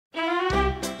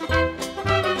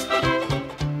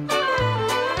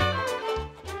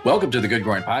Welcome to the Good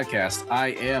Growing Podcast. I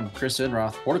am Chris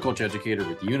Enroth, horticulture educator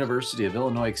with the University of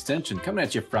Illinois Extension, coming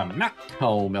at you from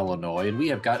Macomb, Illinois, and we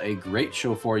have got a great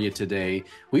show for you today.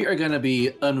 We are going to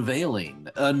be unveiling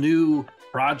a new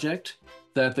project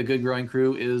that the Good Growing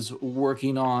crew is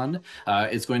working on.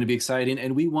 It's going to be exciting,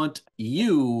 and we want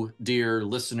you, dear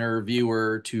listener,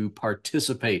 viewer, to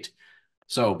participate.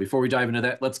 So before we dive into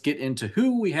that, let's get into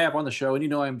who we have on the show. And you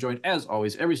know I'm joined, as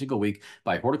always, every single week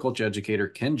by horticulture educator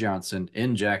Ken Johnson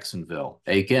in Jacksonville.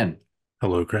 Hey, Ken.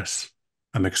 Hello, Chris.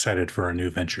 I'm excited for our new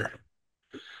venture.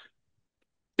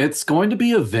 It's going to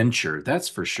be a venture, that's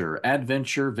for sure.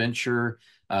 Adventure, venture.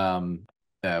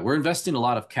 We're investing a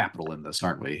lot of capital in this,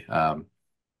 aren't we?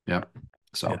 Yep.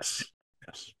 So,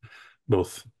 yes.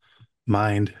 Both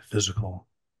mind, physical,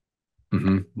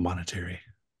 mhm. monetary.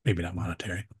 Maybe not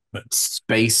monetary, but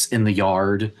Space in the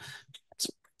yard. It's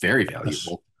very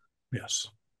valuable. Yes.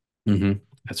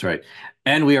 That's right.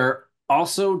 And we are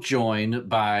also joined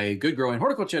by Good Growing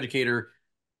horticulture educator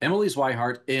Emily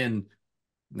Zweihardt in,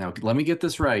 now let me get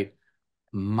this right,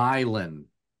 Milan,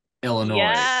 Illinois.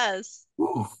 Yes.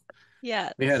 Ooh.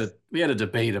 Yes. We had a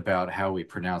debate about how we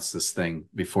pronounce this thing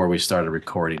before we started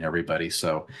recording, everybody.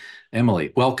 So,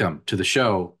 Emily, welcome to the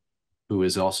show, who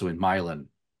is also in Milan,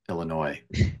 Illinois.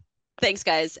 Thanks,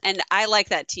 guys. And I like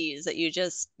that tease that you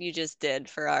just did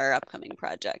for our upcoming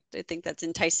project. I think that's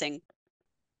enticing.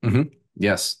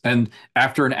 Yes. And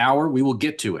after an hour, we will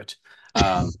get to it.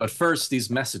 But first, these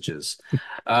messages.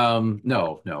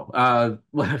 No.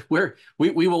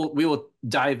 We will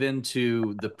dive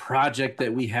into the project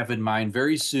that we have in mind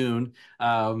very soon.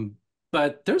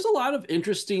 But there's a lot of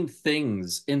interesting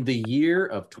things in the year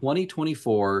of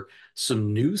 2024,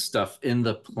 some new stuff in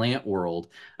the plant world.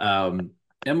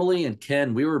 Emily and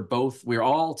Ken, we were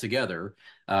all together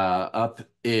up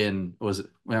in,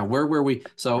 where were we?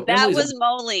 So that Emily's was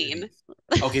Moline.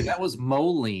 Okay, that was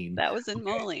Moline. That was in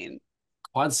Moline.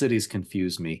 Quad Cities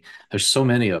confuse me. There's so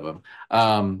many of them.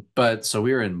 But so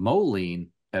we were in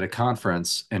Moline at a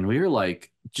conference, and we were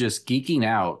like just geeking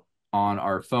out on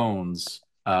our phones.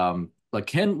 Like,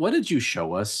 Ken, what did you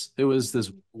show us? It was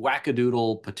this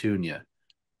wackadoodle petunia.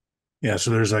 Yeah,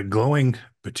 so there's a glowing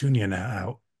petunia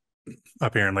now.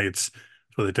 Apparently, it's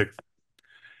so they took.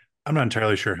 I'm not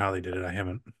entirely sure how they did it. I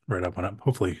haven't read up on it.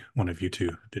 Hopefully, one of you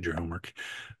two did your homework.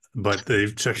 But they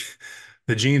took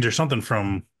the genes or something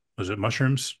from, was it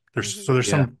mushrooms? There's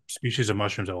some species of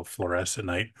mushrooms that will fluoresce at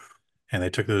night, and they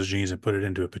took those genes and put it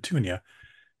into a petunia,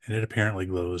 and it apparently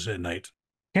glows at night.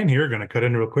 Ken here, going to cut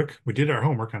in real quick. We did our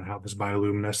homework on how this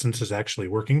bioluminescence is actually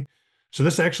working. So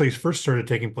this actually first started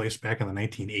taking place back in the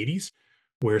 1980s,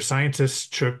 where scientists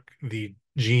took the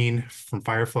gene from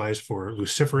fireflies for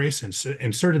luciferase and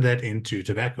inserted that into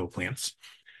tobacco plants.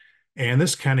 And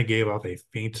this kind of gave off a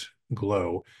faint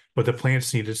glow, but the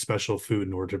plants needed special food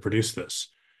in order to produce this.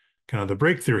 Kind of the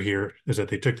breakthrough here is that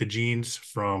they took the genes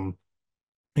from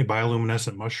a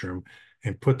bioluminescent mushroom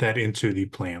and put that into the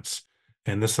plants.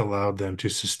 And this allowed them to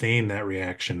sustain that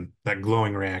reaction, that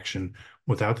glowing reaction,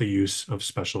 without the use of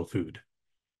special food.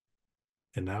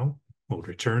 And now we'll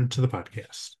return to the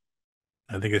podcast.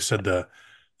 I think I said the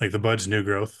bud's new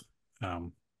growth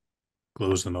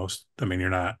glows the most. I mean,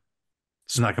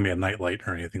 it's not going to be a night light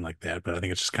or anything like that, but I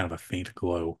think it's just kind of a faint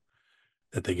glow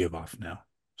that they give off now.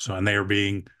 So, and they are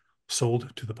being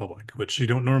sold to the public, which you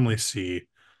don't normally see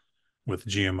with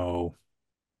GMO,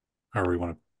 however you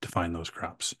want to define those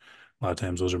crops. A lot of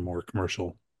times those are more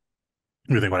commercial.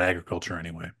 We think about agriculture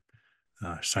anyway,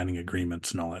 signing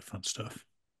agreements and all that fun stuff.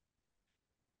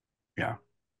 Yeah.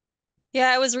 Yeah,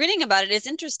 I was reading about it. It's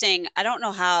interesting. I don't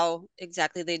know how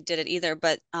exactly they did it either,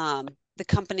 but the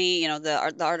company,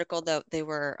 the article that they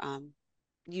were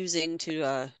using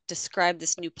to describe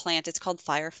this new plant, it's called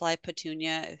Firefly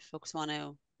Petunia, if folks want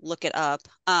to look it up.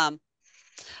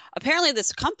 Apparently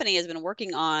this company has been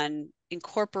working on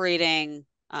incorporating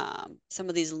some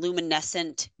of these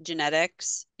luminescent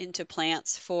genetics into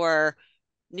plants for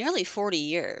nearly 40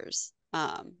 years.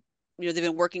 They've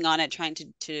been working on it, trying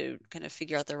to kind of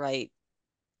figure out the right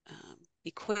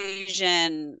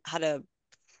equation, how to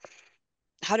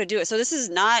do it. So this is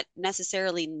not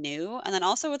necessarily new. And then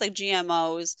also with like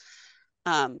GMOs,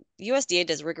 USDA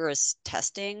does rigorous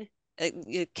testing.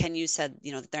 Ken, you said,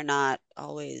 that they're not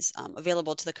always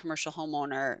available to the commercial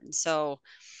homeowner. And so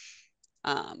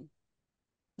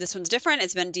this one's different.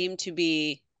 It's been deemed to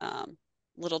be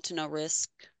little to no risk.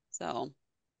 So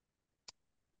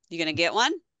you gonna get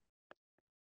one?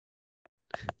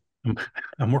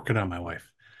 I'm working on my wife.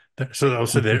 So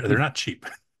also they're not cheap.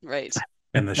 Right.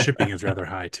 And the shipping is rather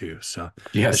high too. So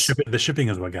Yes. the shipping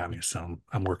is what got me. So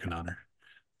I'm working on her.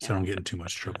 So I don't get in too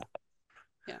much trouble.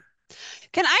 Yeah.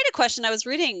 Can I had a question? I was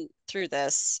reading through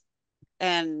this,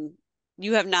 and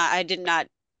you have not. I did not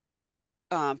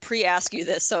pre-ask you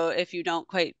this, so if you don't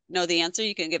quite know the answer,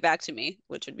 you can get back to me,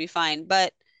 which would be fine.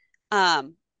 But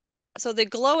um, so they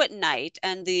glow at night,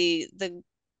 and the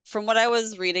from what I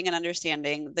was reading and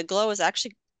understanding, the glow is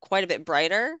actually quite a bit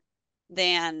brighter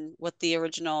than what the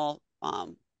original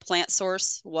plant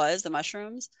source was, the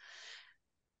mushrooms.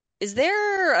 Is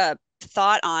there a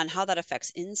thought on how that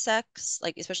affects insects,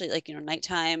 like especially like,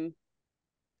 nighttime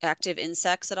active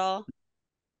insects at all?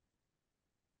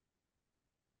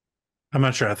 I'm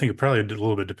not sure. I think it probably did a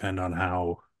little bit depend on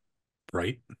how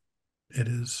bright it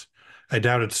is. I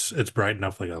doubt it's bright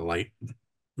enough like a light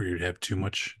where you'd have too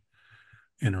much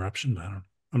interruption. But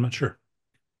I'm not sure.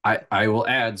 I will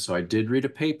add, so I did read a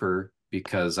paper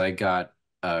because I got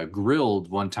grilled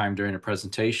one time during a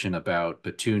presentation about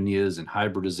petunias and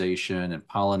hybridization and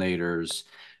pollinators,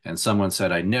 and someone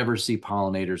said I never see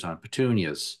pollinators on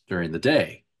petunias during the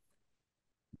day.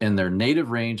 In their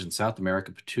native range in South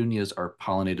America, petunias are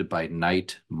pollinated by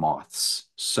night moths.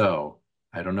 So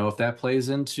I don't know if that plays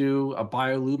into a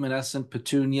bioluminescent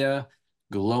petunia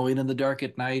glowing in the dark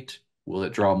at night. Will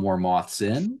it draw more moths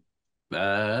in?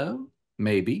 Uh,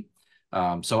 Maybe.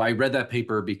 So I read that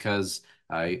paper because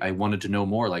I wanted to know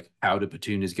more, like how do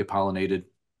petunias get pollinated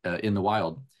in the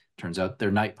wild? Turns out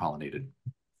they're night pollinated.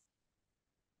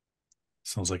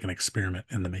 Sounds like an experiment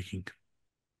in the making.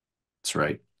 That's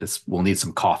right. We'll need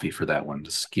some coffee for that one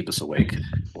to keep us awake.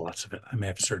 Lots of it. I may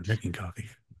have to start drinking coffee.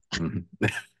 Mhm.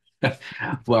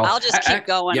 Well, I'll just keep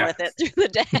going yeah. with it through the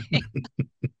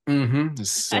day.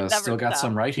 It's, I never still got stop.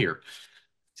 some right here.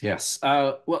 Yes.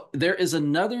 Well, there is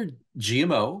another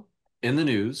GMO in the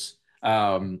news.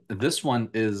 This one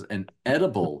is an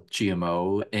edible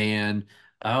GMO, and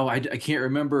I can't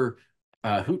remember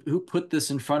who put this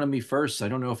in front of me first. I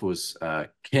don't know if it was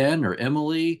Ken or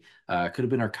Emily. Could have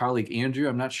been our colleague Andrew.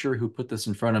 I'm not sure who put this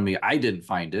in front of me. I didn't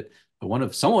find it, but one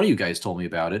of you guys told me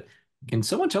about it. Can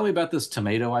someone tell me about this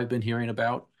tomato I've been hearing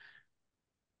about?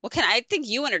 Well, I think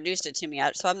you introduced it to me,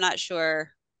 so I'm not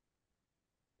sure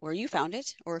where you found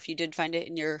it or if you did find it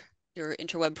in your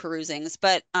interweb perusings.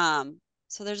 But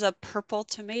so there's a purple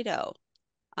tomato.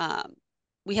 Um,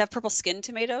 we have purple skin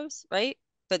tomatoes, right?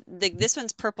 But this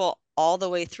one's purple all the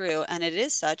way through, and it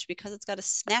is such because it's got a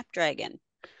snapdragon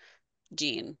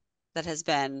gene that has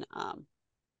been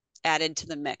added to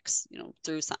the mix,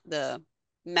 through the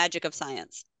magic of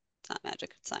science. It's not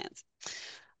magic, it's science.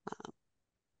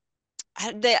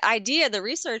 The idea, the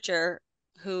researcher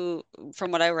who,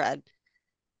 from what I read,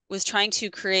 was trying to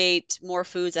create more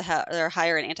foods that are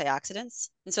higher in antioxidants.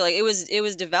 And so like it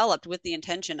was developed with the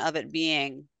intention of it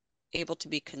being able to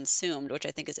be consumed, which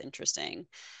I think is interesting.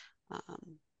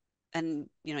 Um, and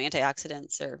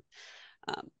antioxidants are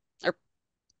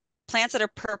plants that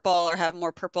are purple or have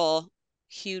more purple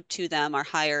hue to them are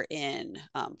higher in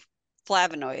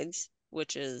flavonoids,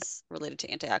 which is related to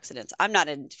antioxidants. I'm not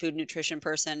a food nutrition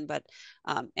person, but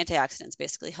antioxidants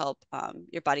basically help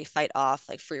your body fight off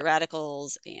like free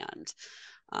radicals and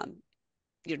um,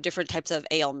 different types of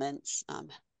ailments.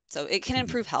 So it can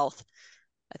improve health.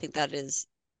 I think that was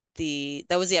the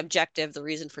objective, the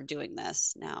reason for doing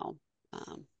this. Now,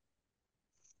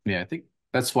 Yeah, I think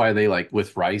that's why they like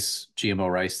with rice,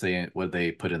 GMO rice,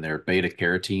 they put in their beta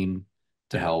carotene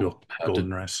to Yeah, help to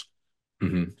golden rice.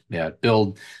 Yeah,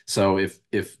 build. So if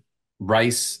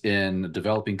rice in a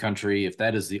developing country, if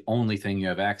that is the only thing you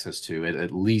have access to, it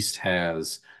at least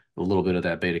has a little bit of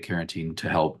that beta carotene to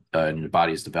help in your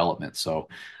body's development. So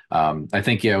I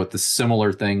think yeah, with the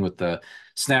similar thing with the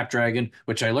snapdragon,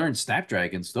 which I learned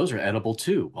snapdragons, those are edible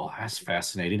too. Well, that's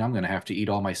fascinating. I'm going to have to eat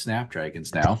all my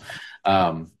snapdragons now.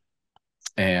 Um,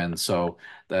 and so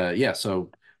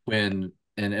so when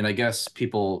and I guess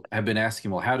people have been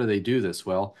asking, well, how do they do this?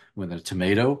 Well, when a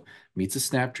tomato meets a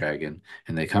snapdragon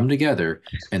and they come together,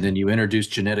 and then you introduce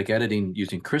genetic editing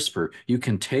using CRISPR, you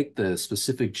can take the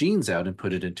specific genes out and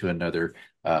put it into another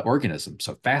organism.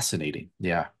 So fascinating.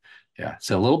 Yeah. Yeah.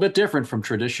 So a little bit different from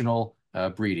traditional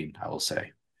breeding, I will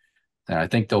say. And I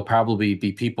think there'll probably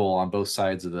be people on both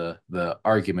sides of the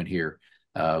argument here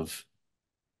of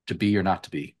to be or not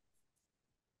to be.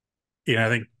 Yeah, I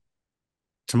think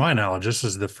to my knowledge, this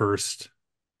is the first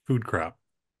food crop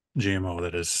GMO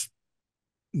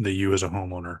that you as a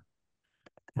homeowner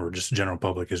or just general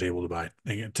public is able to buy.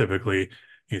 Typically,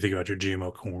 you think about your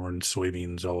GMO corn,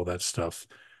 soybeans, all of that stuff.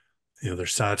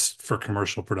 There's that's for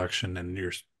commercial production, and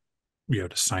you have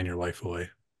to sign your life away.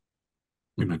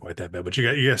 Maybe Mhm. not quite that bad, but you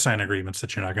got to sign agreements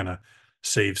that you're not going to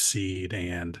save seed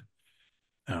and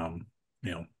um,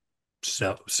 you know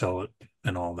sell it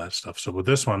and all that stuff. So with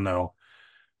this one though,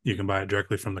 you can buy it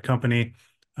directly from the company.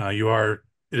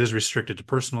 It is restricted to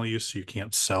personal use, so you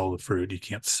can't sell the fruit, you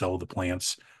can't sell the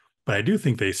plants. But I do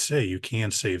think they say you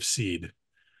can save seed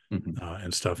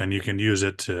and stuff, and you can use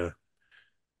it to,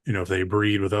 if they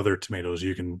breed with other tomatoes,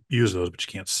 you can use those, but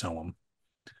you can't sell them.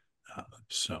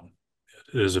 So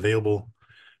it is available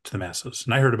to the masses.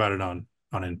 And I heard about it on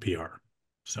NPR.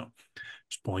 So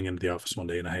just pulling into the office one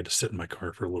day, and I had to sit in my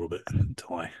car for a little bit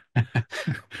until I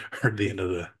heard the end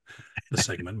of the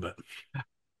segment. But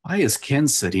why is Ken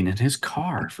sitting in his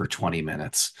car for 20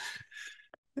 minutes?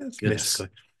 that's basically.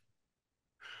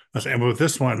 And with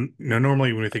this one,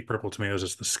 normally when we think purple tomatoes,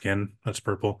 it's the skin that's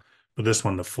purple, but this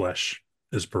one, the flesh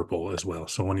is purple as well.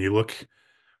 So when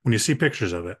you see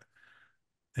pictures of it,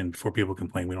 and before people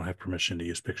complain, we don't have permission to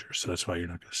use pictures, so that's why you're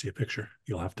not going to see a picture.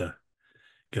 You'll have to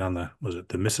get on the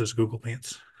Mrs. Google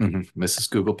Pants? Mrs.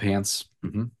 Google Pants.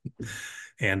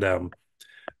 And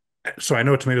so I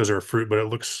know tomatoes are a fruit, but it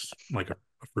looks like a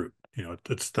fruit.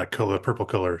 It's that color, purple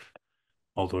color,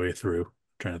 all the way through. I'm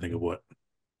trying to think of what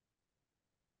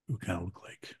it would kind of look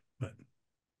like, but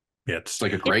yeah, it's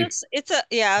like a grape.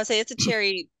 I would say it's a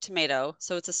cherry tomato.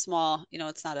 So it's a small,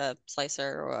 it's not a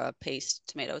slicer or a paste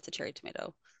tomato. It's a cherry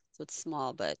tomato. So it's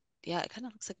small, but yeah, it kind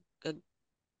of looks like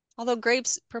although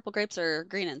purple grapes are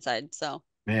green inside. So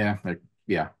yeah.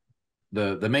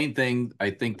 The main thing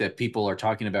I think that people are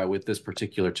talking about with this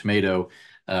particular tomato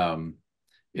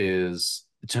is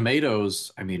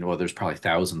tomatoes. I mean, well, there's probably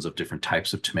thousands of different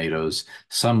types of tomatoes.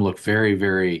 Some look very,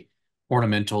 very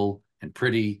ornamental and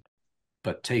pretty,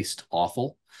 but taste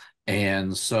awful.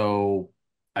 And so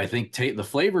I think the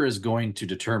flavor is going to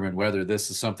determine whether this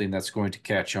is something that's going to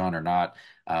catch on or not.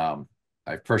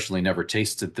 I've personally never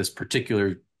tasted this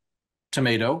particular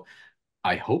tomato.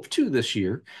 I hope to this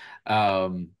year.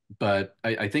 But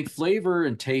I think flavor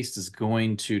and taste is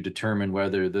going to determine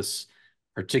whether this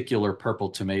particular purple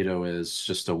tomato is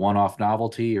just a one-off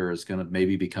novelty or is going to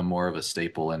maybe become more of a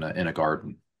staple in a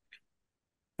garden.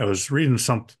 I was reading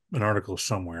an article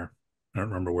somewhere. I don't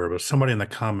remember where, but somebody in the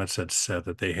comments had said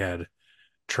that they had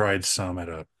tried some at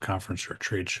a conference or a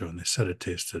trade show, and they said it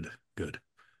tasted good,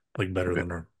 like better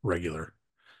than a regular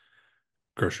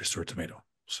grocery store tomato.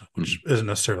 So, which isn't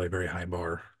necessarily a very high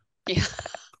bar. Yeah.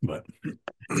 But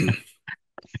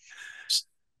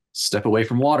step away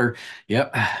from water.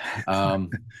 Yep.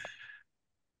 And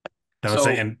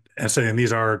saying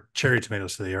these are cherry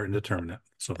tomatoes, so they are indeterminate.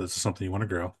 So if this is something you want to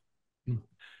grow,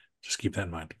 just keep that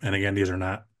in mind. And again, these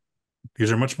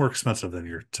are much more expensive than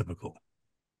your typical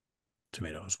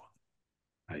tomato as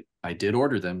well. I did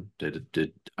order them.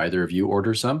 Did either of you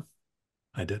order some?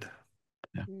 I did.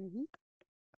 Yeah.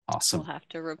 Awesome. We'll have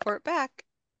to report back.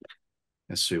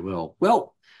 Yes, we will.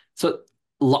 Well, so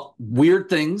weird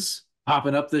things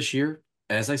popping up this year,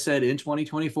 as I said, in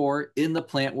 2024 in the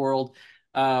plant world.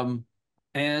 And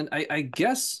I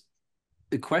guess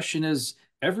the question is,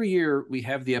 every year we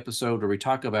have the episode where we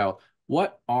talk about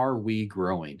what are we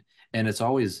growing? And it's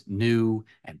always new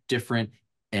and different,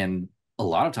 and a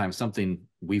lot of times something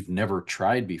we've never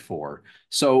tried before.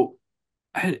 So,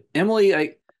 Emily,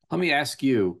 let me ask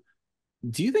you,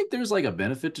 do you think there's like a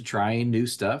benefit to trying new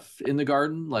stuff in the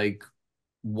garden? Like,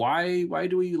 why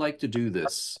do we like to do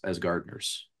this as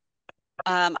gardeners?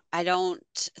 I don't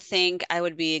think I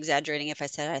would be exaggerating if I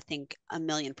said I think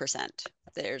 1,000,000%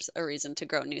 there's a reason to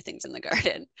grow new things in the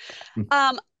garden.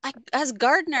 As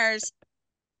gardeners,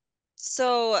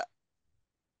 so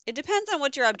it depends on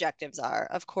what your objectives are,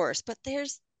 of course, but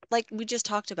there's, like we just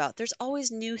talked about, there's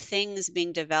always new things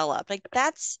being developed. Like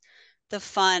that's the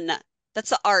fun, that's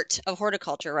the art of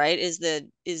horticulture, right? Is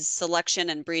selection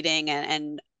and breeding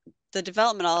and the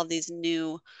development of all of these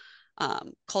new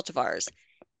cultivars.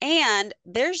 And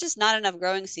there's just not enough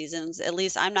growing seasons. At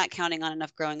least I'm not counting on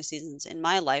enough growing seasons in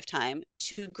my lifetime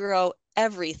to grow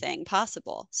everything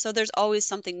possible. So there's always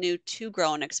something new to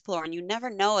grow and explore. And you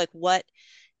never know like what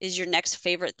is your next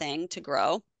favorite thing to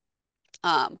grow.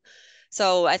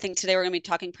 So I think today we're going to be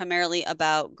talking primarily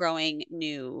about growing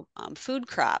new food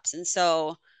crops. And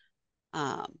so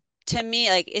to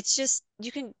me, like it's just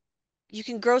you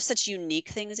can grow such unique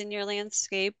things in your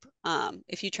landscape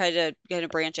if you try to get a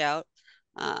branch out.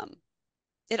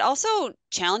 It also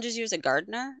challenges you as a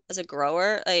gardener, as a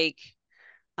grower. Like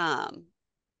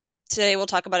today we'll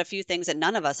talk about a few things that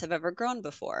none of us have ever grown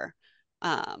before.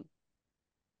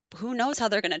 Who knows how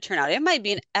they're going to turn out? It might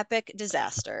be an epic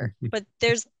disaster, but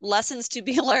there's lessons to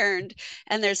be learned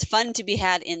and there's fun to be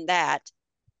had in that.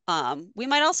 We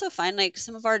might also find like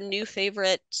some of our new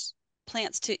favorite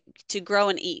plants to grow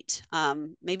and eat.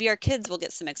 Maybe our kids will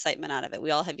get some excitement out of it.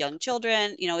 We all have young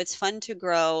children. It's fun to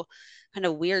grow kind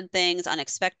of weird things,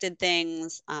 unexpected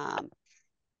things, and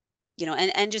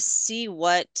just see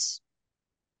what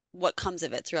what comes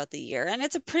of it throughout the year. And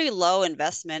it's a pretty low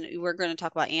investment. We're going to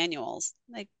talk about annuals.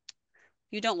 Like,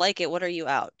 you don't like it, what are you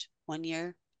out? 1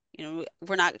 year?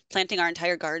 We're not planting our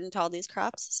entire garden to all these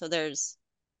crops. So there's,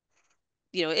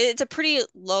 it's a pretty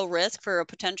low risk for a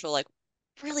potential like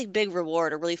really big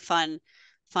reward, a really fun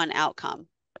outcome.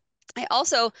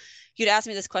 You'd asked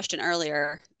me this question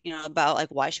earlier, about like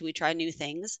why should we try new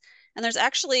things? And there's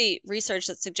actually research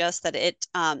that suggests that it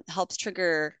helps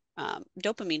trigger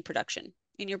dopamine production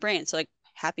in your brain. So like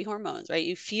happy hormones, right?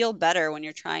 You feel better when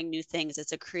you're trying new things.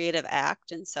 It's a creative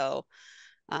act, and so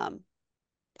um,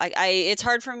 it's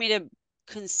hard for me to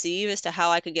conceive as to how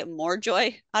I could get more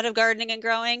joy out of gardening and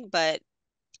growing, but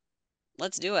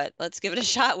let's do it. Let's give it a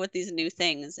shot with these new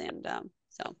things. And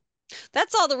so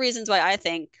that's all the reasons why I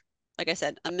think, like I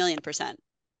said, 1,000,000%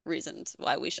 reasons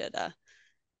why we should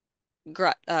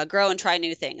grow and try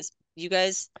new things. You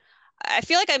guys, I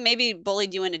feel like I maybe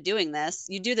bullied you into doing this.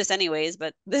 You do this anyways,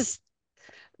 but this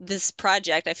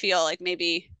project, I feel like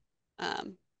maybe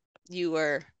you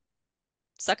were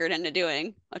suckered into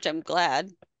doing, which I'm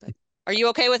glad. But are you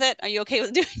okay with it? Are you okay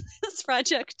with doing this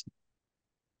project?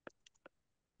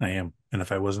 I am. And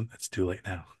if I wasn't, it's too late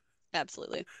now.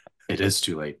 Absolutely. It is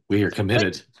too late. We are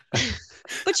committed.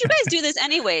 But you guys do this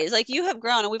anyways. Like, you have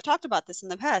grown, and we've talked about this in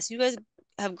the past. You guys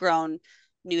have grown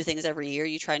new things every year.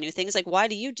 You try new things. Like, why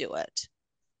do you do it?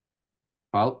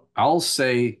 I'll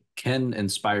say Ken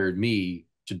inspired me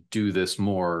to do this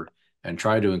more and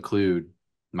try to include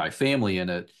my family in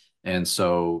it. And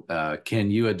so,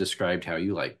 Ken, you had described how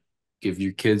you like give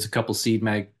your kids a couple seed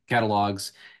mag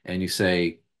catalogs and you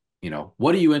say,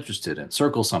 what are you interested in?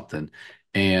 Circle something.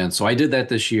 And so I did that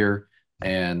this year.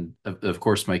 And of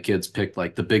course, my kids picked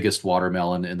like the biggest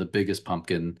watermelon and the biggest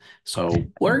pumpkin. So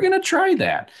we're going to try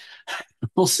that.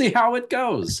 We'll see how it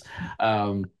goes.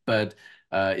 But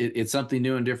it's something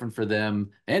new and different for them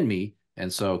and me.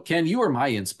 And so, Ken, you were my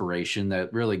inspiration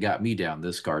that really got me down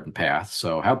this garden path.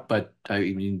 So but I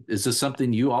mean, is this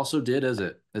something you also did as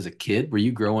a kid? Were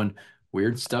you growing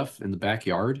weird stuff in the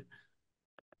backyard?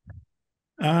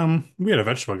 We had a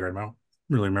vegetable garden. I don't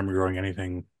really remember growing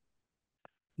anything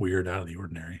weird out of the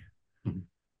ordinary. Mhm.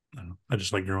 I don't know. I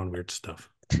just like growing weird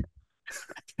stuff.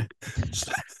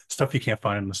 Stuff you can't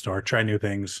find in the store. Try new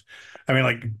things. I mean,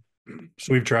 like,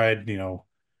 so we've tried,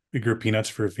 we grew peanuts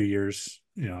for a few years.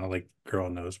 I like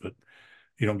growing those, but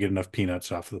you don't get enough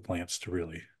peanuts off of the plants to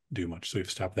really do much. So we've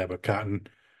stopped that. But cotton,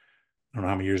 I don't know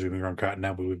how many years we've been growing cotton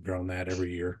now, but we've grown that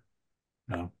every year,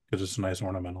 because it's a nice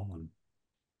ornamental. And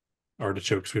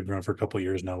artichokes we've grown for a couple of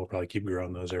years now. We'll probably keep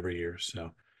growing those every year.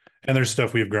 So, and there's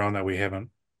stuff we've grown that we haven't,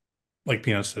 like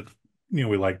peanuts that, we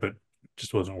like, but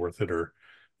just wasn't worth it, or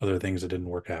other things that didn't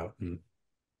work out. And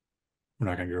we're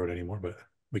not going to grow it anymore, but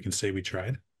we can say we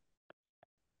tried.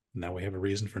 Now we have a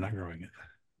reason for not growing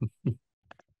it.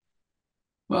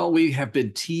 Well, we have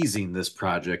been teasing this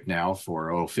project now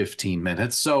for 15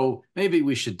 minutes, so maybe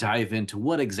we should dive into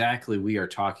what exactly we are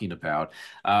talking about.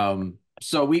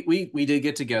 So we did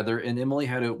get together, and Emily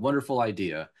had a wonderful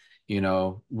idea.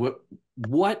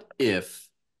 What if,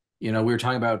 we were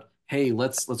talking about, hey,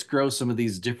 let's grow some of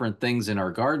these different things in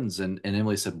our gardens, and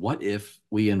Emily said, what if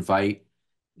we invite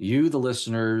you, the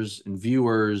listeners and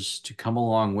viewers, to come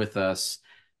along with us,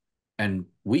 and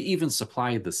we even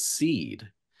supply the seed.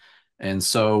 And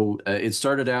so it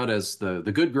started out as the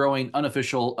Good Growing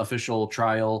unofficial official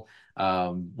trial.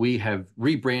 We have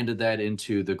rebranded that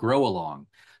into the Grow Along.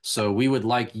 So we would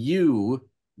like you,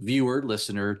 viewer,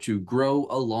 listener, to grow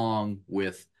along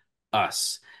with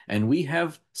us. And we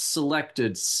have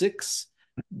selected 6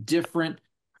 different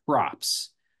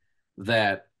crops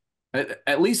that,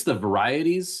 at least the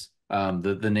varieties,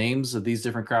 the names of these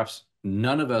different crops,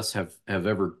 none of us have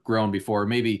ever grown before.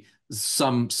 Maybe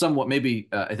somewhat, maybe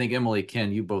I think Emily,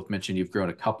 Ken, you both mentioned you've grown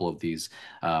a couple of these.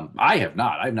 I have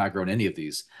not. I've not grown any of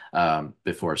these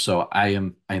before. So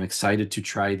I'm excited to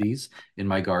try these in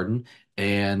my garden.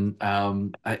 And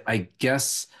I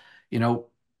guess,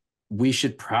 we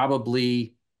should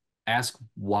probably ask,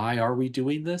 why are we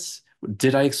doing this?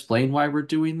 Did I explain why we're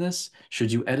doing this?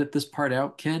 Should you edit this part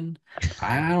out, Ken?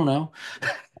 I don't know.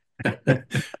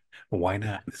 Why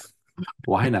not?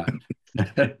 Why not?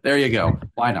 There you go.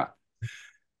 Why not?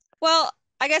 Well,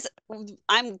 I guess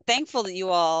I'm thankful that you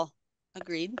all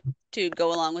agreed to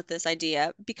go along with this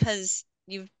idea, because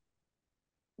the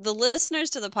listeners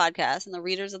to the podcast and the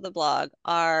readers of the blog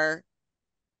are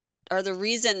the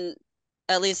reason,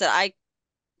 at least, that I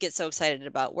get so excited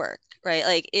about work, right?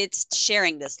 Like, it's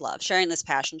sharing this love, sharing this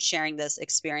passion, sharing this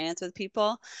experience with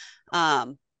people.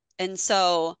 And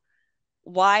so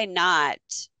why not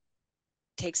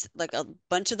takes like a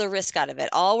bunch of the risk out of it.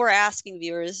 All we're asking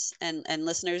viewers and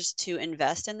listeners to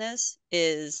invest in this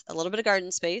is a little bit of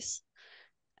garden space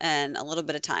and a little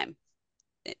bit of time.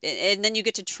 And then you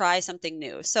get to try something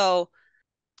new. So,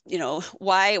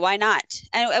 why not?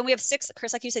 And we have 6,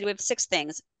 Chris, like you said, we have 6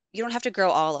 things. You don't have to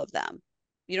grow all of them.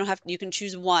 You can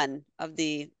choose one of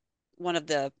the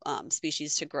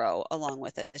species to grow along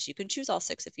with it. You can choose all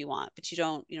 6 if you want, but you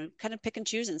don't, kind of pick and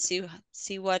choose and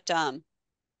see what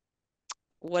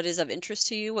is of interest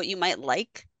to you, what you might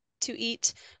like to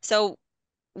eat. So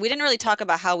we didn't really talk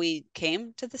about how we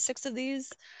came to the 6 of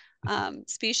these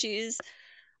species.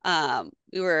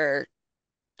 We were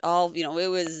all, it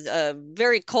was a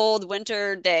very cold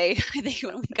winter day, I think,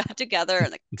 when we got together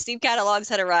and the seed catalogs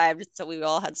had arrived. So we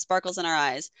all had sparkles in our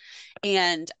eyes.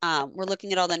 And we're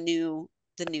looking at all the new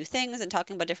things and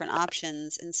talking about different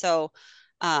options. And so,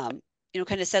 kind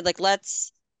of said, like,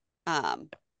 let's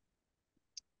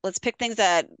pick things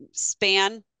that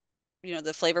span,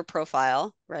 the flavor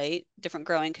profile, right? Different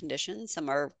growing conditions. Some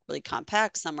are really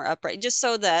compact, some are upright, just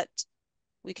so that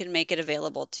we can make it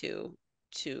available to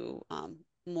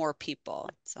more people.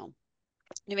 So,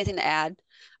 you have anything to add?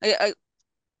 I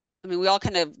mean, we all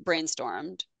kind of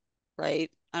brainstormed, right?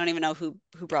 I don't even know who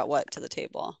brought what to the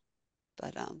table,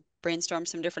 but brainstormed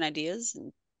some different ideas.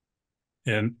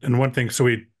 And one thing, so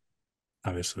we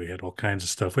obviously had all kinds of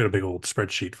stuff. We had a big old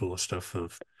spreadsheet full of stuff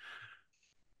of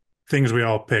things we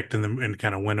all picked and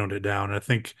kind of winnowed it down. And I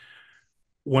think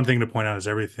one thing to point out is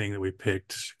everything that we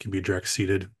picked can be direct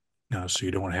seeded. So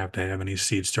you don't have to have any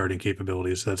seed starting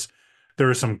capabilities. There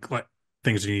are some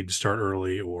things you need to start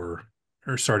early or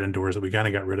start indoors that we kind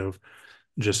of got rid of,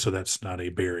 just so that's not a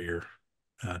barrier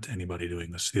to anybody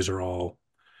doing this. These are all,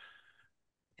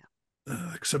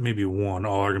 except maybe one,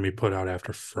 all are going to be put out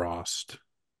after frost,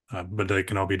 but they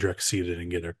can all be direct seeded and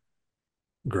get a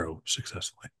grow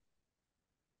successfully.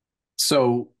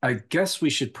 So I guess we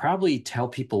should probably tell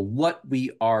people what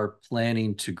we are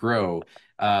planning to grow.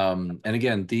 And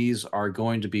again, these are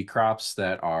going to be crops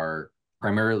that are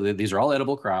primarily, these are all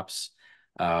edible crops,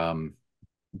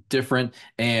 different.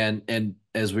 And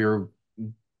as we were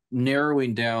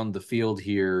narrowing down the field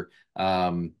here,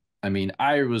 I mean,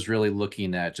 I was really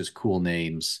looking at just cool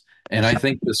names. And I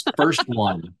think this first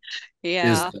one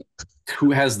is Yeah.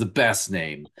 who has the best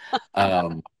name.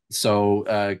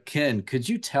 So Ken, could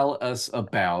you tell us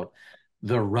about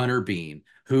the runner bean,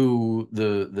 who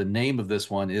the name of this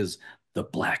one is the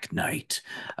Black Knight.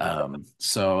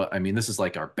 So I mean, this is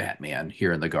like our Batman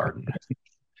here in the garden.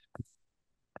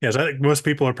 Yes, I think most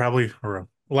people are probably, or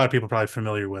a lot of people are probably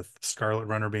familiar with scarlet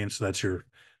runner bean. So that's I'd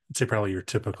say probably your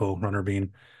typical runner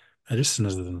bean. Just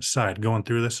as an aside, going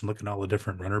through this and looking at all the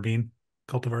different runner bean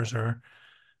cultivars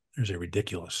there's a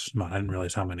ridiculous amount. I didn't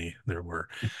realize how many there were.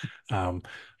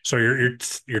 So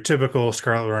your typical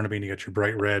scarlet runner bean, you got your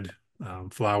bright red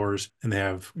flowers, and they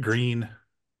have green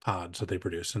pods that they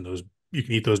produce, and those you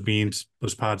can eat those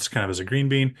pods kind of as a green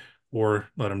bean, or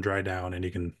let them dry down, and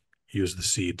you can use the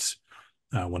seeds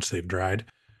once they've dried.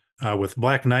 With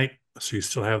Black Knight, so you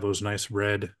still have those nice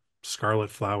red scarlet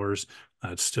flowers.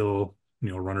 It's still,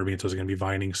 runner beans, those are going to be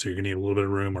vining, so you're going to need a little bit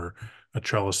of room or a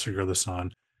trellis to grow this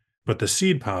on. But the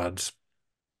seed pods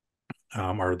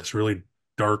are this really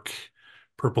dark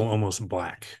purple, almost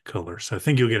black color. So I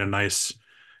think you'll get a nice,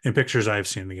 in pictures I've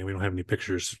seen, again, we don't have any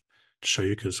pictures to show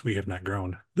you because we have not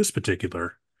grown this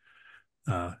particular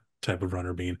type of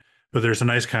runner bean. But there's a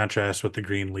nice contrast with the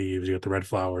green leaves. You got the red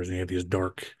flowers, and you have these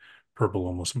dark purple,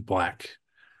 almost black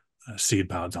seed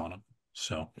pods on them.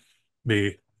 So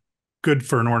be good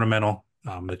for an ornamental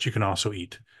that you can also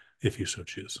eat if you so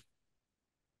choose.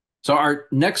 So our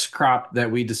next crop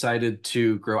that we decided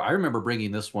to grow, I remember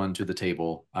bringing this one to the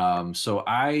table. One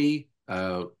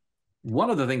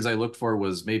of the things I looked for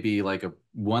was maybe like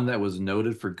one that was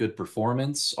noted for good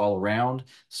performance all around.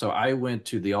 So I went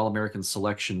to the All American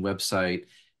Selection website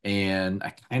and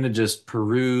I kind of just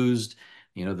perused,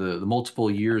 the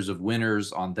multiple years of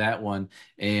winners on that one.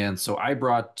 And so I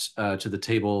brought to the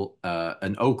table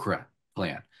an okra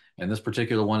plant. And this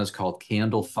particular one is called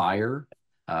Candle Fire.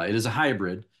 It is a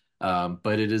hybrid.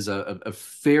 But it is a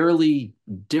fairly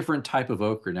different type of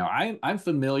okra. Now, I'm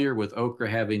familiar with okra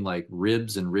having like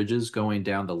ribs and ridges going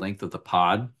down the length of the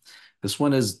pod. This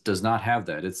one does not have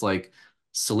that. It's like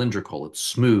cylindrical. It's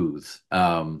smooth,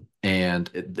 and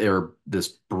they're this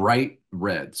bright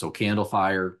red. So candle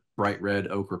fire, bright red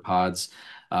okra pods.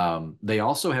 They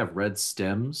also have red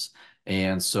stems,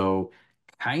 and so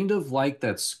kind of like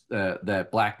that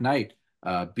Black Knight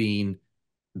being.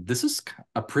 This is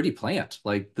a pretty plant.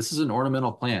 Like this is an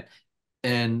ornamental plant.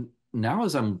 And now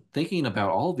as I'm thinking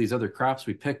about all of these other crops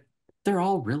we picked, they're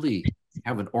all really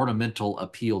have an ornamental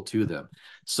appeal to them.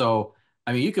 So,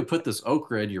 I mean, you could put this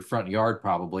okra in your front yard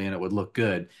probably, and it would look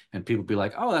good. And people would be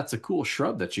like, "Oh, that's a cool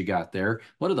shrub that you got there.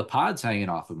 What are the pods hanging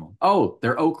off of them? Oh,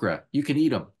 they're okra. You can eat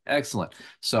them. Excellent."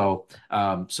 So,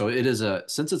 so it is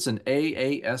since it's an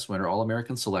AAS winner, All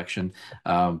American Selection.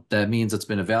 That means it's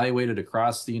been evaluated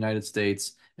across the United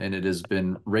States, and it has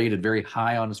been rated very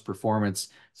high on its performance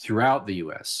throughout the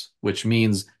U.S., which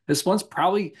means this one's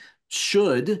probably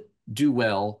should do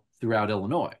well throughout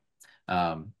Illinois.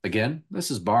 Again,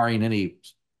 this is barring any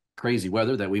crazy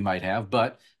weather that we might have,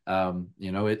 but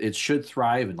it should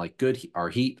thrive in like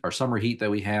our summer heat that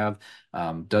we have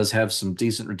does have some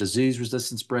decent disease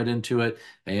resistance bred into it,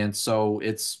 and so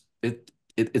it's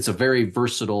a very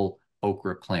versatile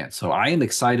okra plant. So I am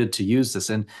excited to use this.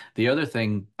 And the other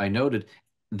thing I noted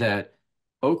that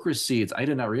okra seeds, I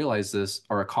did not realize this,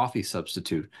 are a coffee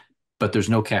substitute, but there's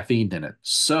no caffeine in it.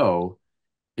 So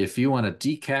if you want a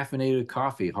decaffeinated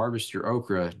coffee, harvest your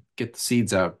okra, get the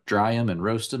seeds out, dry them and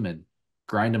roast them and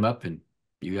grind them up, and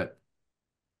you got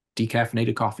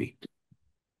decaffeinated coffee.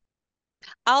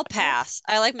 I'll pass.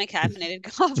 I like my caffeinated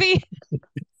coffee,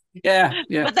 Yeah,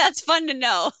 yeah. but that's fun to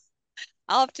know.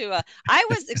 I'll have to. I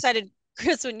was excited,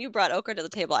 Chris, when you brought okra to the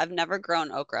table. I've never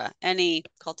grown okra, any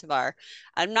cultivar.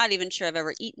 I'm not even sure I've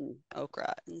ever eaten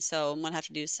okra, and so I'm gonna have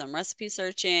to do some recipe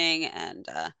searching. And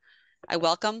I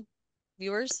welcome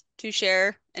viewers to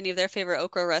share any of their favorite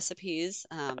okra recipes.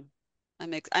 I'm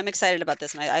excited about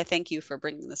this, and I thank you for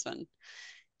bringing this one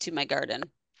to my garden.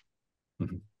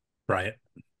 Fry it.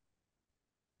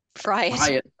 Fry it. Fry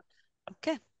it.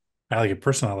 Okay. I like it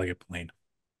personally. I like it plain.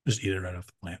 Just eat it right off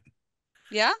the plant.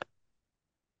 Yeah.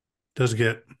 Does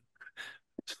get,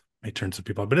 may turn some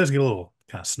people off, but it does get a little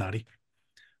kind of snotty.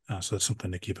 So that's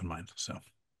something to keep in mind. So,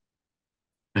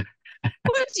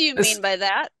 What do you mean by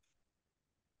that?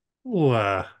 a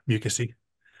little mucusy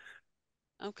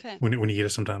Okay. when you eat it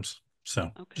sometimes. So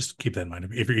Okay. just keep that in mind.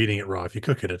 If you're eating it raw, if you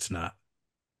cook it, it's not.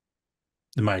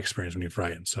 In my experience, when you fry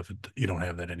it and stuff, you don't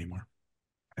have that anymore.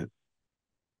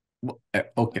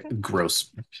 Okay,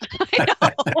 gross. I know.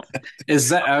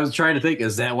 I was trying to think,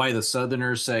 is that why the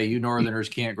Southerners say you Northerners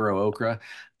can't grow okra?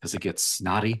 Because it gets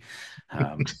snotty.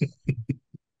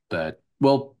 But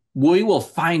well, we will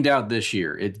find out this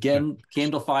year. Again,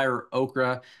 candle fire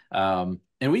okra. And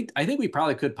I think we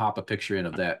probably could pop a picture in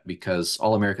of that because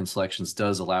All American Selections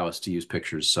does allow us to use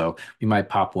pictures. So we might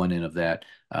pop one in of that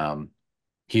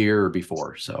here or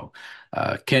before. So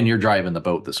Ken, you're driving the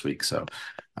boat this week. So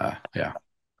yeah.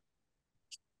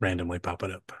 Randomly pop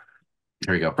it up.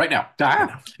 Here we go. Right now.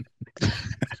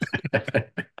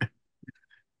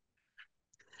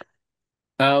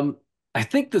 I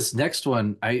think this next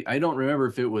one, I don't remember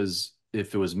if it was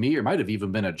me or it might have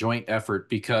even been a joint effort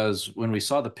because when we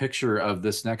saw the picture of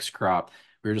this next crop,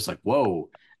 we were just like, whoa.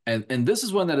 And this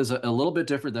is one that is a little bit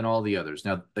different than all the others.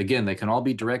 Now, again, they can all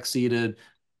be direct seeded,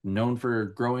 known for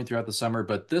growing throughout the summer,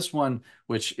 but this one,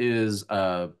 which is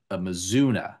a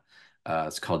Mizuna,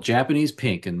 it's called Japanese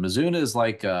pink, and Mizuna is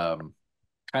like kind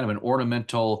of an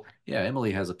ornamental. Yeah,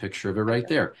 Emily has a picture of it right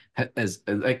there. As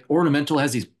like ornamental,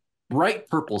 has these bright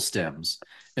purple stems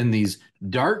and these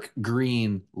dark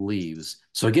green leaves.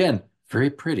 So again,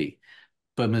 very pretty.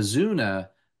 But Mizuna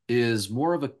is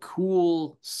more of a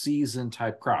cool season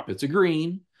type crop. It's a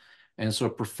green, and so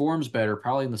it performs better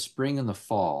probably in the spring and the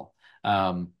fall.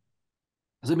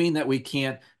 Doesn't mean that we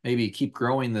can't maybe keep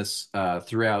growing this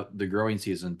throughout the growing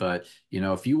season, but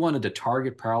if you wanted to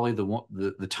target probably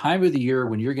the time of the year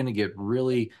when you're going to get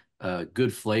really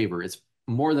good flavor, it's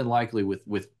more than likely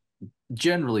with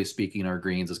generally speaking, our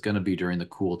greens is going to be during the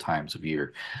cool times of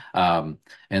year. And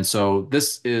so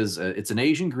this is, it's an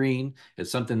Asian green.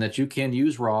 It's something that you can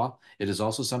use raw. It is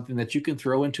also something that you can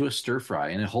throw into a stir fry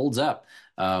and it holds up.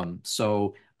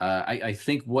 I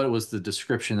think what was the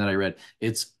description that I read?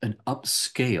 It's an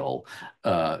upscale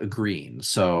green.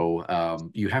 So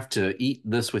you have to eat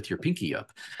this with your pinky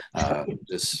up.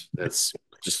 That's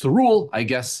just the rule, I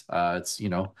guess. It's,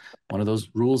 one of those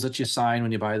rules that you sign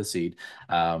when you buy the seed.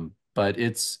 But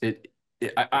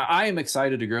I am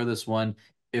excited to grow this one,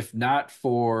 if not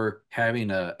for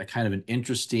having a kind of an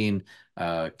interesting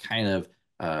kind of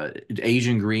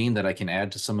Asian green that I can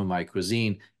add to some of my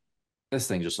cuisine. This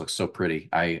thing just looks so pretty.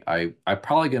 I'm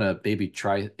probably gonna maybe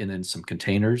try it in some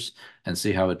containers and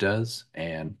see how it does,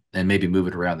 and maybe move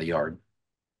it around the yard.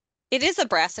 It is a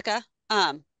brassica.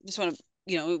 Just want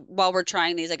to, while we're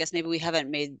trying these, I guess maybe we haven't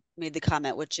made the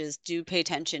comment, which is do pay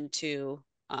attention to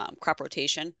crop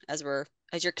rotation as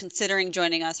you're considering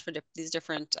joining us for these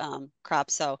different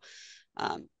crops. So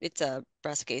it's a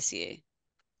Brassicaceae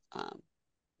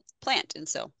plant, and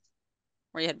so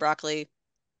where you had broccoli,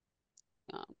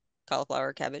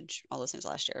 cauliflower, cabbage, all those things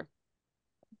last year.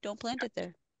 Don't plant it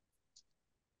there.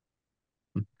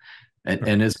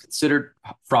 And is considered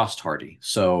frost hardy.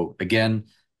 So again,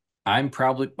 I'm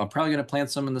probably going to plant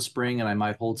some in the spring, and I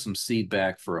might hold some seed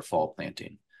back for a fall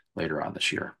planting later on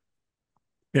this year.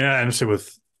 Yeah, and so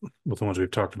with the ones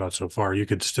we've talked about so far, you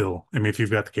could still, I mean, if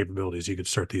you've got the capabilities, you could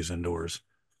start these indoors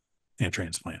and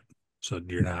transplant. So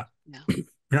you're not you're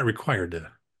not required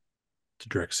to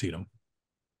direct seed them.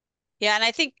 Yeah, and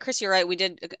I think Chris, you're right. We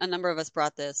did a number of us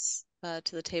brought this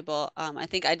to the table. I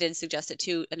think I did suggest it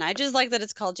too, and I just like that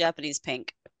it's called Japanese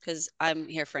pink because I'm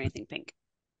here for anything pink.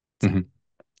 So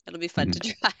it'll be fun to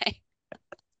try.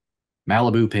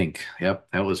 Malibu pink. Yep,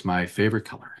 that was my favorite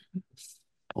color.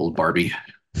 Old Barbie.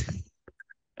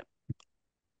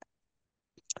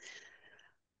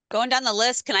 Going down the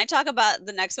list, can I talk about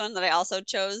the next one that I also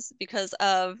chose because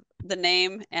of the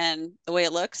name and the way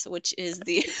it looks, which is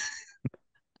the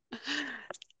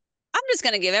I'm just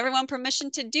going to give everyone permission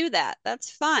to do that.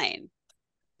 That's fine.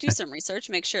 Do some research,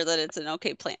 make sure that it's an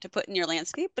okay plant to put in your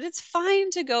landscape, but it's fine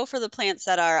to go for the plants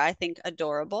that are, I think,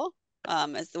 adorable,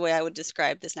 is the way I would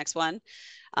describe this next one,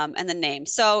 and the name.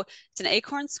 So it's an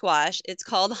acorn squash. It's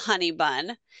called honey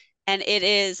bun, and it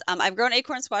is, I've grown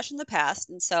acorn squash in the past,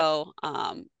 and so,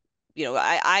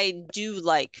 I do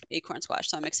like acorn squash,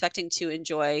 so I'm expecting to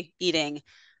enjoy eating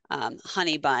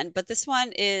honey bun, but this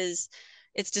one is,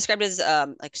 it's described as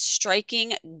like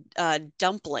striking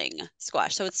dumpling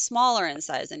squash. So it's smaller in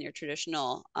size than your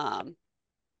traditional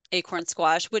acorn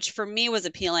squash, which for me was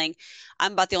appealing.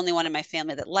 I'm about the only one in my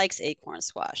family that likes acorn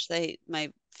squash. My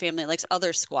family likes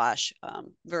other squash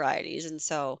varieties. And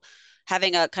so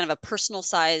having a kind of a personal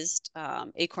sized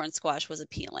acorn squash was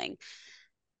appealing.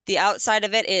 The outside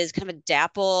of it is kind of a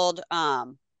dappled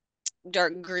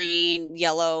dark green,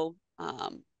 yellow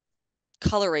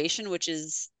coloration, which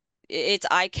is, it's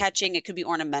eye-catching. It could be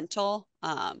ornamental.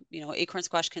 Acorn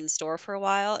squash can store for a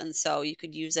while, and so you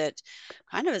could use it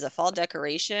kind of as a fall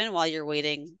decoration while you're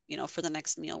waiting, for the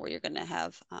next meal where you're going to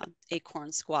have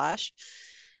acorn squash.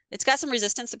 It's got some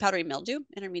resistance to powdery mildew,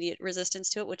 intermediate resistance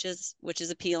to it, which is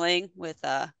appealing with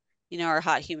our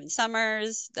hot humid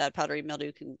summers. That powdery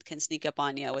mildew can sneak up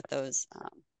on you with those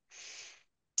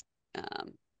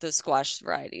squash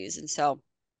varieties, and so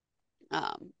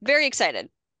very excited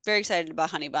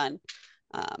about honey bun.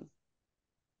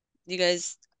 You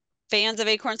guys fans of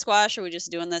acorn squash, or are we just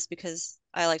doing this because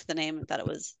I liked the name and thought it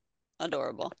was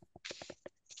adorable?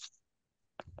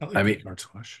 I like acorn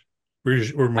squash.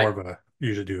 We're more of a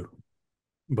usually do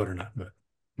butternut, but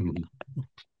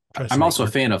I'm also a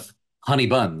fan of honey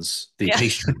buns, the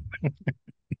pastry.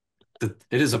 It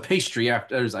is a pastry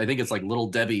after, I think it's like Little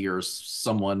Debbie or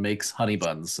someone makes honey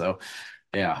buns. So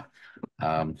yeah,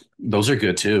 those are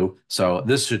good too. So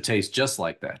this should taste just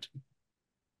like that.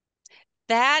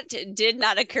 That did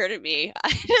not occur to me.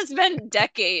 It has been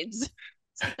decades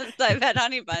since I've had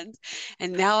honey buns,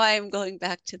 and now I'm going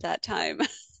back to that time.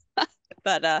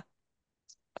 But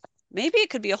maybe it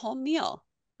could be a whole meal.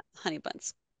 Honey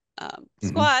buns,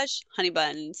 squash, honey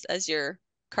buns as your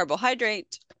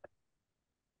carbohydrate.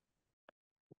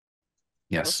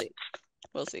 Yes.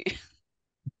 We'll see.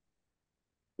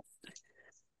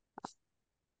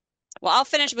 Well, I'll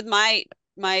finish with my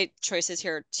choices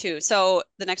here too. So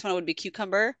the next one would be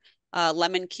cucumber,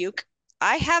 lemon cuke.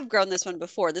 I have grown this one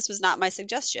before. This was not my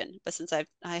suggestion, but since I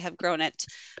have grown it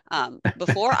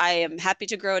before, I am happy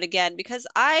to grow it again because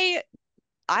I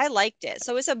liked it.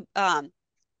 So it's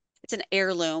an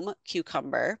heirloom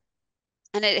cucumber,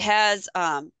 and it has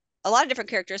a lot of different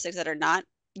characteristics that are not,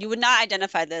 you would not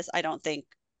identify this, I don't think,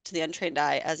 to the untrained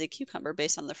eye as a cucumber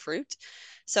based on the fruit.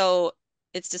 So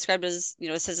it's described as,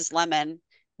 it says it's lemon.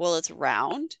 Well, it's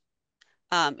round.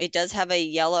 It does have a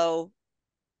yellow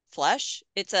flesh.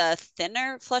 It's a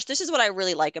thinner flesh. This is what I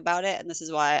really like about it, and this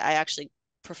is why I actually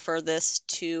prefer this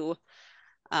to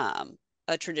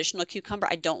a traditional cucumber.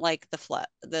 I don't like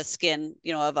the skin,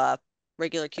 of a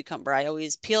regular cucumber. I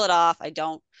always peel it off. I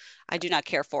do not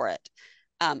care for it.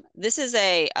 This is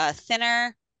a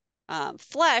thinner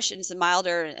flesh, and it's a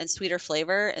milder and sweeter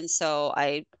flavor, and so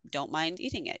I don't mind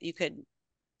eating it. You could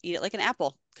eat it like an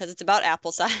apple because it's about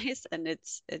apple size, and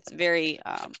it's very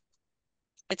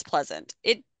it's pleasant.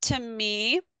 It to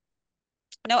me,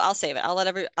 no, I'll save it.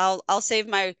 I'll save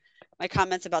my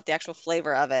comments about the actual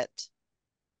flavor of it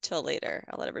till later.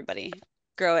 I'll let everybody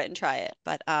grow it and try it.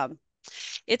 But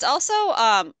it's also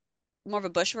more of a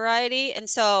bush variety, and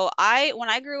so when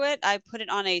I grew it, I put it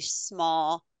on a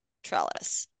small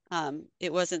trellis.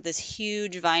 It wasn't this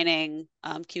huge vining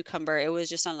cucumber. It was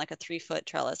just on like a 3-foot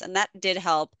trellis, and that did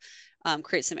help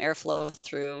create some airflow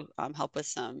through, help with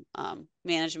some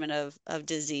management of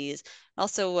disease.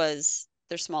 Also was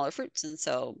they're smaller fruits, and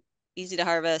so easy to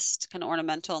harvest, kind of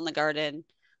ornamental in the garden.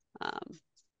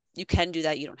 You can do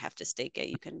that. You don't have to stake it.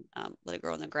 You can let it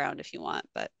grow in the ground if you want.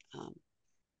 But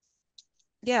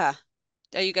yeah,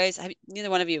 are you guys? Neither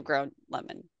one of you have grown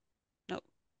lemon? Nope.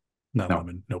 Not No.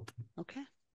 lemon. Nope. Okay.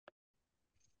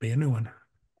 Be a new one.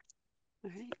 All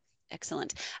right.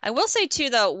 Excellent. I will say too,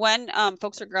 though, when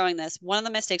folks are growing this, one of the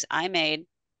mistakes I made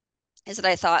is that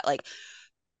I thought like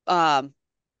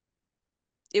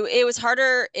it was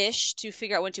harder-ish to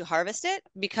figure out when to harvest it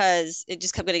because it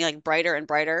just kept getting like brighter and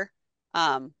brighter.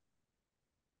 Um,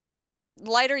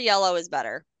 Lighter yellow is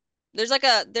better. There's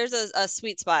a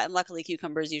sweet spot, and luckily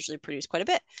cucumbers usually produce quite a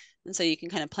bit, and so you can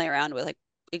kind of play around with like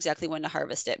exactly when to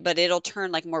harvest it. But it'll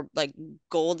turn like more like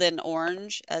golden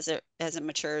orange as it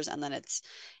matures, and then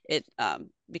it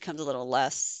becomes a little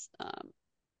less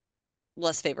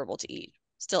favorable to eat.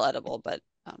 Still edible, but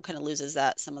kind of loses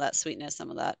some of that sweetness,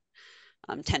 some of that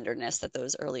tenderness that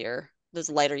those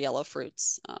lighter yellow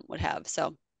fruits would have.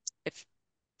 So if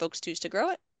folks choose to grow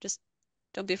it, just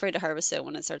don't be afraid to harvest it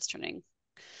when it starts turning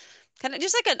kind of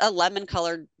just like a lemon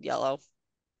colored yellow.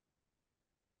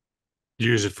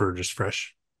 You use it for just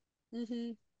fresh.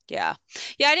 Mm-hmm. Yeah.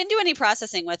 Yeah, I didn't do any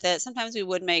processing with it. Sometimes we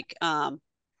would make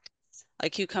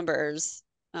like cucumbers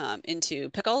into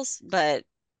pickles, but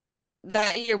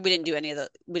that year we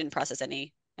didn't process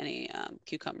any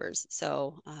cucumbers.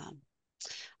 So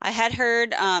I had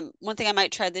heard one thing I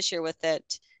might try this year with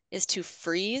it is to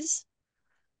freeze.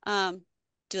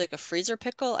 Do like a freezer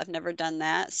pickle. I've never done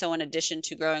that. So in addition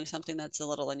to growing something that's a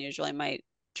little unusual, I might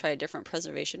try a different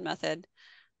preservation method.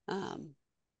 Um,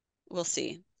 we'll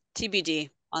see. TBD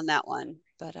on that one.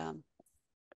 But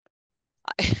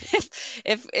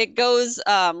if it goes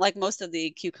like most of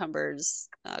the cucumbers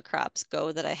crops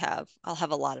go that I have, I'll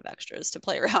have a lot of extras to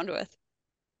play around with.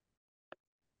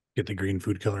 Get the green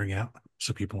food coloring out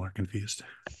so people aren't confused.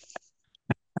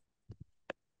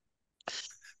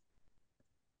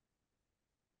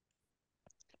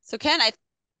 So Ken,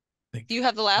 do you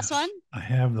have the last one? I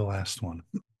have the last one.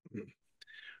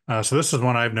 So this is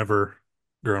one I've never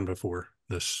grown before.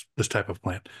 This type of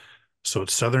plant. So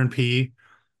it's southern pea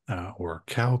or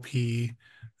cow pea,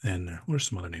 and what are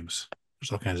some other names?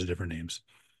 There's all kinds of different names.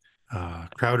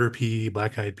 Crowder pea,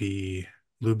 black-eyed pea,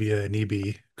 lubia,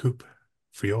 nibi, coupe,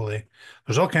 friole.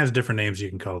 There's all kinds of different names you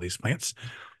can call these plants.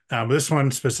 This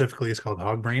one specifically is called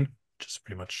Hog Brain, which is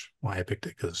pretty much why I picked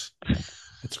it because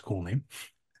it's a cool name.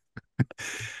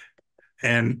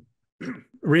 And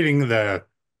reading the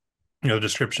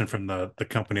description from the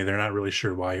company, they're not really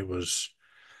sure why it was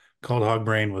called hog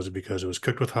brain. Was it because it was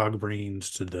cooked with hog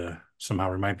brains to somehow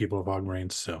remind people of hog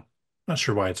brains? So not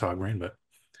sure why it's hog brain, but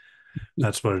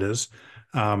that's what it is.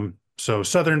 So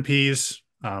southern peas.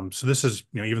 So this is,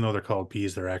 even though they're called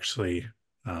peas, they're actually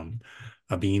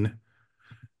a bean.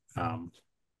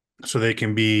 So they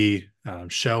can be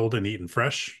shelled and eaten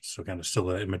fresh. So kind of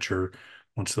still immature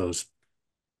once those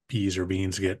peas or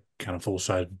beans get kind of full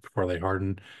size before they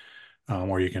harden.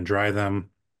 Or you can dry them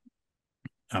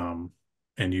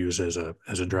and use as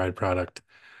a dried product.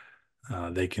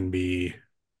 They can be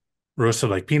roasted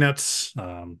like peanuts.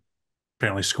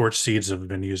 Apparently, scorched seeds have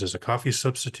been used as a coffee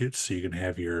substitute, so you can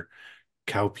have your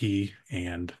cowpea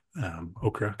and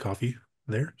okra coffee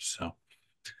there. So,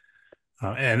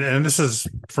 and this is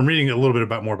from reading a little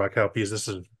bit more about cowpeas. This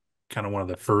is kind of one of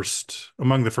the first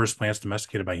among the first plants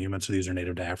domesticated by humans. So these are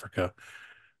native to Africa.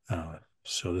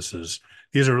 So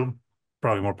these are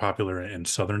probably more popular in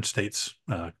southern states.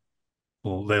 They like a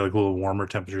little warmer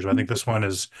temperatures. I think this one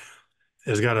has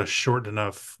got a short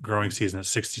enough growing season at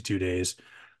 62 days.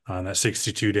 That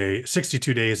 62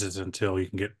 days is until you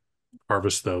can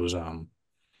harvest those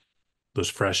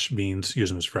fresh beans, use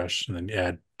them as fresh, and then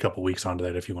add a couple weeks onto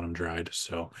that if you want them dried.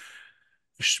 So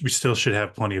we still should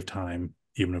have plenty of time,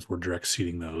 even if we're direct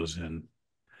seeding those in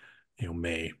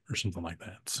May or something like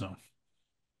that. So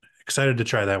excited to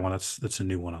try that one. That's a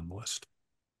new one on the list.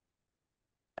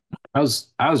 I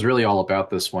was really all about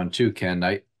this one too,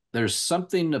 Ken. There's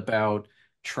something about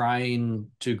trying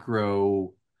to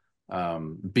grow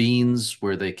beans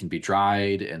where they can be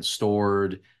dried and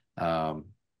stored.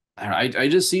 I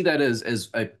just see that as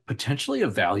a potentially a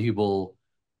valuable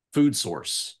food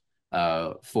source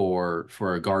for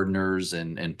our gardeners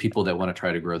and people that want to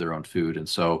try to grow their own food. And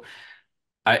so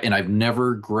I've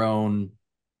never grown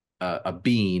a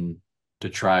bean to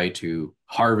try to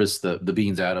harvest the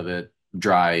beans out of it,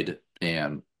 dried,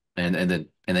 and and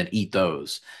then eat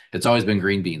those. It's always been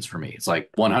green beans for me. It's like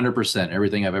 100%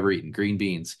 everything I've ever eaten, green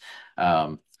beans.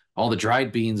 Um, all the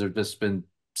dried beans have just been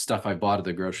stuff I bought at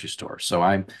the grocery store. So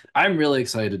I'm really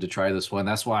excited to try this one.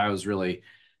 That's why I was really,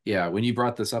 yeah, when you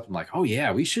brought this up, I'm like, oh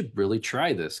yeah, we should really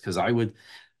try this because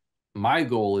my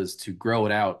goal is to grow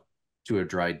it out to a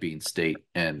dried bean state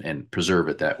and preserve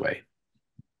it that way.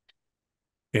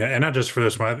 Yeah, and not just for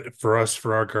this one, for us,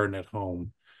 for our garden at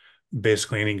home,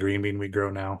 basically any green bean we grow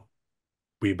now,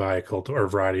 we buy a cultivar or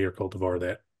variety or cultivar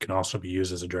that can also be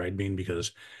used as a dried bean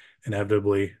because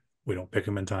inevitably we don't pick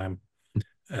them in time,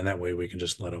 and that way we can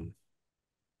just let them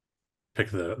pick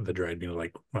the dried bean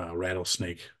like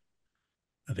rattlesnake.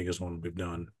 I think is one we've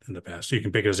done in the past. So you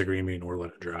can pick it as a green bean or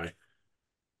let it dry.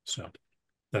 So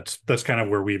that's kind of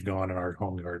where we've gone in our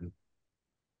home garden,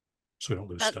 so we don't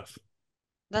lose That stuff.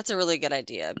 that's a really good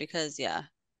idea because yeah,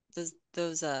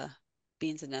 those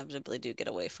beans inevitably do get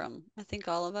away from I think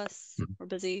all of us. We're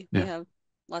busy. We Yeah. have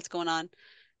lots going on.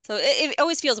 So it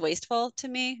always feels wasteful to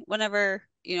me whenever,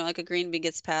 like a green bean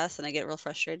gets passed and I get real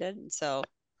frustrated. And so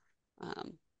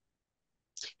um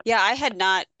yeah, I had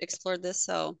not explored this,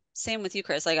 so same with you,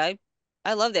 Chris. Like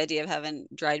I love the idea of having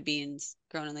dried beans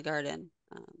grown in the garden.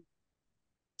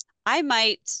 I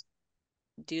might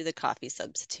do the coffee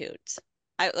substitute.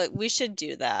 We should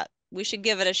do that. We should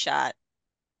give it a shot.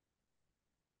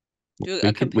 Do a We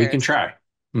can comparison. try.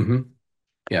 Hmm.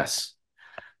 Yes.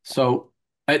 So,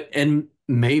 and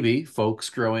maybe folks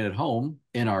growing at home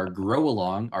in our grow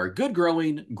along, our good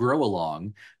growing grow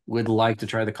along, would like to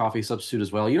try the coffee substitute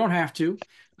as well. You don't have to,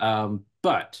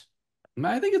 but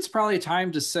I think it's probably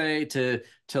time to say to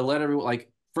let everyone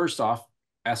like first off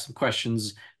ask some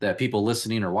questions that people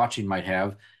listening or watching might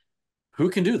have. Who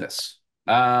can do this?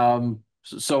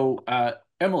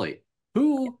 Emily,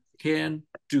 who can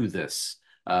do this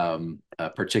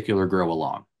particular grow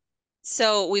along?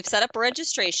 So we've set up a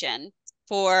registration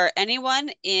for anyone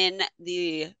in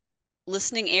the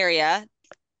listening area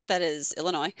that is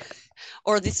Illinois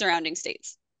or the surrounding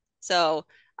states. So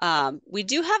we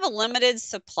do have a limited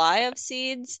supply of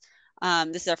seeds.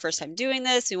 This is our first time doing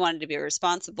this. We wanted to be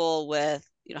responsible with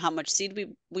how much seed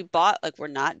we bought. Like we're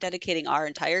not dedicating our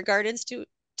entire gardens to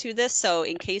this. So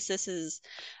in case this is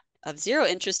of zero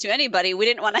interest to anybody, we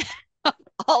didn't want to have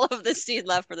all of the seed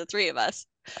left for the three of us.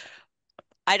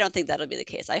 I don't think that'll be the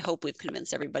case. I hope we've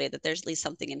convinced everybody that there's at least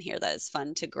something in here that is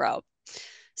fun to grow.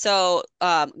 So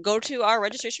go to our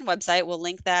registration website. We'll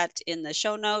link that in the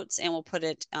show notes, and we'll put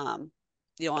it,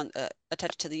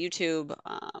 attached to the YouTube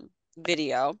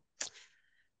video.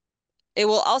 It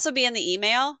will also be in the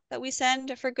email that we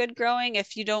send for Good Growing.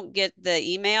 If you don't get the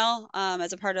email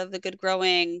as a part of the Good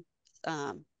Growing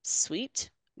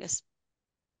suite, I guess.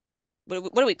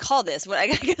 What do we call this? I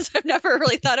guess I've never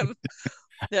really thought of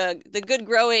the Good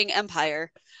Growing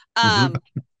empire. Mhm.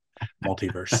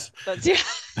 Multiverse. But yeah.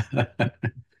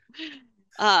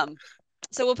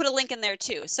 So we'll put a link in there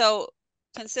too. So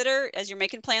consider as you're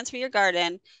making plans for your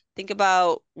garden, think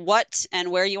about what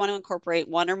and where you want to incorporate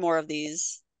one or more of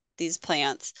these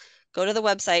plants. Go to the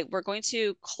website. We're going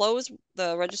to close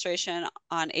the registration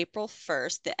on April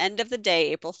 1st, the end of the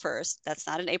day, April 1st. That's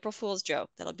not an April Fool's joke.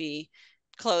 That'll be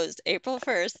closed April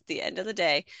 1st, the end of the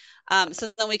day.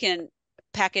 So then we can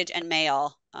package and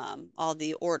mail all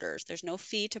the orders. There's no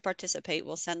fee to participate.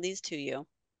 We'll send these to you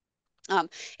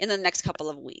in the next couple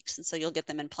of weeks. And so you'll get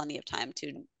them in plenty of time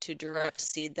to direct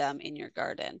seed them in your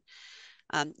garden.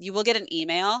 You will get an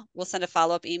email. We'll send a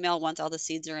follow-up email once all the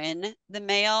seeds are in the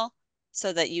mail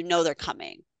so that you know they're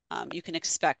coming. You can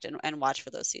expect and watch for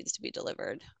those seeds to be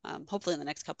delivered, hopefully in the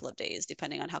next couple of days,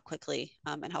 depending on how quickly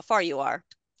and how far you are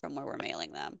from where we're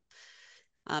mailing them.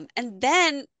 And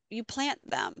then you plant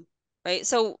them, right?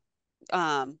 So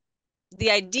the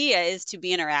idea is to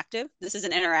be interactive. This is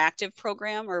an interactive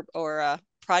program or a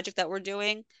project that we're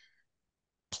doing.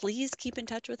 Please keep in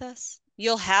touch with us.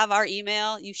 You'll have our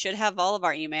email. You should have all of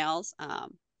our emails.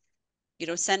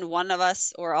 Send one of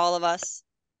us or all of us,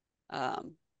 a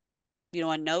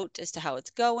note as to how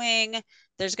it's going.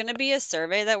 There's going to be a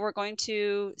survey that we're going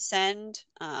to send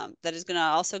that is going to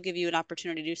also give you an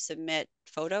opportunity to submit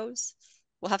photos.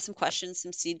 We'll have some questions,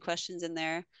 some seed questions in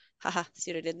there. Haha,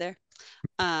 see what I did there?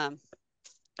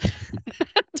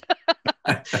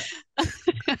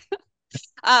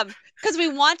 Because we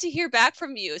want to hear back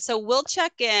from you. So we'll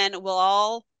check in. We'll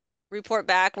all report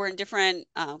back. We're in different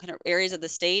kind of areas of the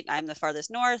state. I'm the farthest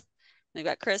north. We've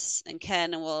got Chris and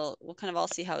Ken, and we'll kind of all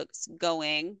see how it's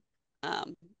going.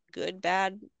 Good,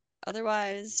 bad,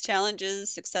 otherwise,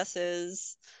 challenges,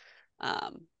 successes,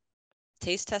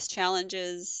 taste test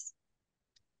challenges.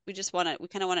 We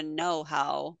kind of want to know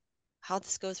how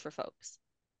this goes for folks.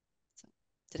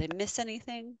 So Did I miss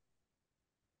anything?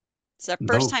 It's our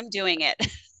first No, time doing it.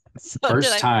 So did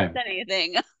first I time. miss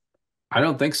anything? I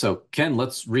don't think so. Ken,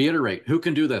 let's reiterate. Who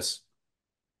can do this?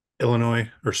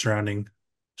 Illinois or surrounding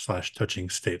 / touching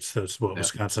states. That's what Yeah.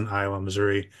 Wisconsin, Iowa,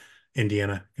 Missouri,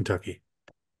 Indiana, Kentucky.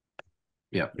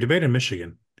 Yeah. We debated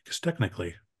Michigan because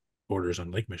technically borders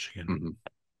on Lake Michigan. Mm-hmm.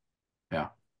 Yeah.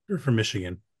 You're from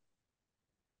Michigan.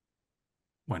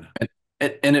 Why not?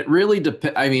 And it really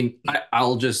depends. I mean,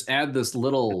 I'll just add this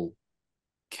little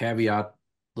caveat,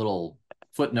 little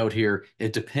footnote here.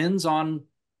 It depends on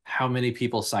how many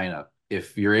people sign up,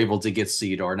 if you're able to get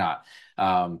seed or not.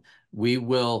 Um, we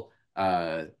will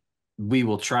we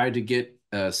will try to get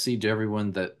seed to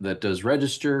everyone that does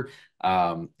register.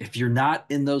 If you're not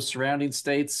in those surrounding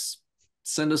states,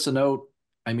 send us a note.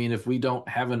 I mean, if we don't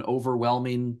have an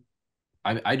overwhelming,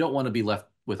 I don't want to be left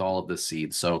with all of the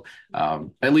seeds. So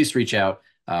at least reach out.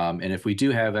 And if we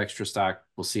do have extra stock,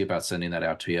 we'll see about sending that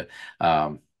out to you.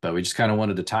 But we just kind of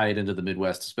wanted to tie it into the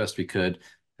Midwest as best we could.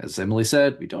 As Emily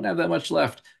said, we don't have that much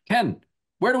left. Ken,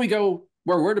 where do we go?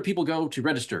 Where do people go to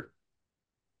register?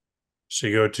 So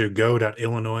you go to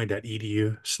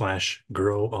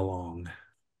go.illinois.edu/grow along.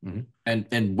 Mm-hmm.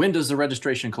 And when does the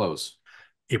registration close?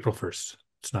 April 1st.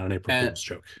 It's not an April And Fool's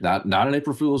joke. not an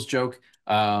April Fool's joke.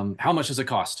 How much does it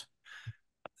cost?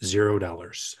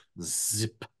 $0.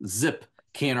 Zip.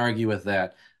 Can't argue with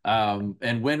that.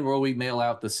 And when will we mail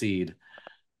out the seed?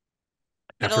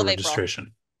 Middle After of April.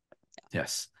 registration.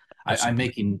 Yes. I'm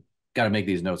got to make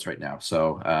these notes right now.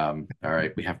 So, all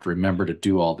right, we have to remember to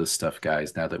do all this stuff,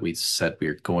 guys, now that we said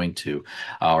we're going to.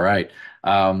 All right.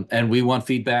 And we want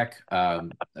feedback.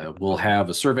 We'll have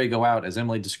a survey go out, as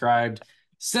Emily described.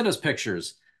 Send us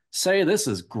pictures. Say, this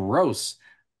is gross.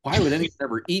 Why would anyone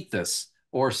ever eat this?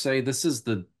 Or say, this is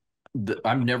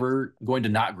I'm never going to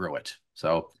not grow it.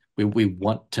 So we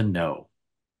want to know.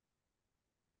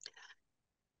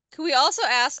 Could we also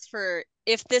ask for,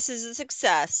 if this is a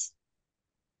success,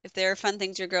 if there are fun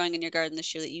things you're growing in your garden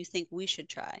this year that you think we should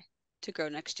try to grow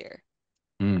next year?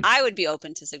 I would be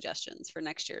open to suggestions for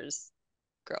next year's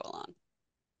grow along.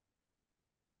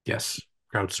 Yes.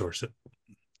 Crowdsource it.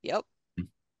 Yep.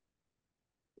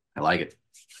 I like it.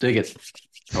 Dig it.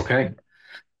 Okay.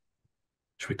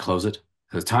 Should we close it?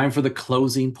 Is it time for the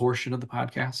closing portion of the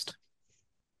podcast?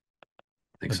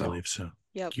 I believe so.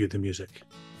 Yep. Cue the music.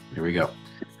 Here we go.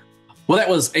 Well, that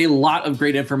was a lot of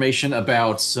great information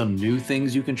about some new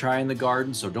things you can try in the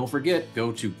garden. So don't forget,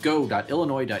 go to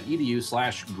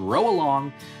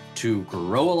go.illinois.edu/grow-along to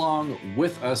grow along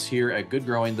with us here at Good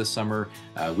Growing this summer.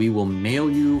 We will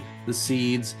mail you the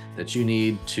seeds that you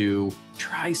need to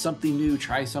try something new,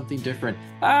 try something different.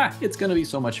 It's going to be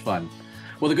so much fun.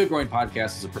 Well, the Good Growing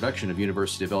Podcast is a production of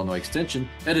University of Illinois Extension,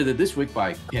 edited this week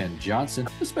by Ken Johnson.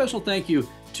 A special thank you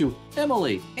to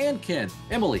Emily and Ken.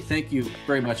 Emily, thank you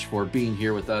very much for being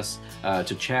here with us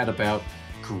to chat about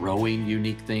growing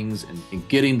unique things and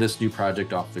getting this new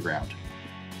project off the ground.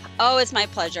 Oh, it's my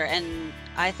pleasure. And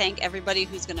I thank everybody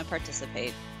who's going to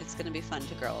participate. It's going to be fun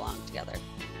to grow along together.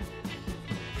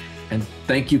 And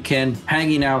thank you, Ken,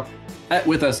 hanging out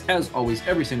with us as always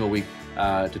every single week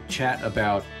to chat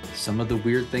about some of the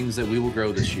weird things that we will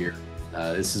grow this year.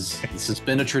 This has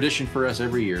been a tradition for us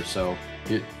every year, so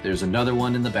there's another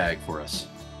one in the bag for us.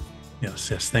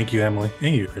 Yes. Thank you, Emily,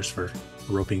 and you, Chris, for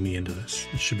roping me into this.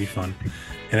 It should be fun.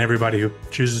 And everybody who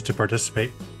chooses to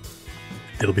participate,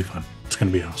 it'll be fun. It's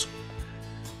going to be awesome.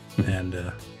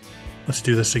 And let's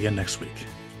do this again next week.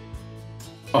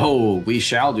 Oh, we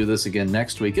shall do this again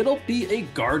next week. It'll be a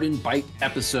Garden Bite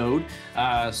episode,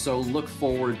 so look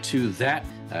forward to that.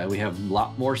 We have a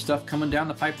lot more stuff coming down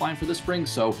the pipeline for the spring,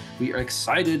 so we are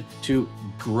excited to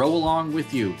grow along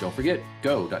with you. Don't forget,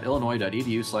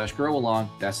 go.illinois.edu/grow-along.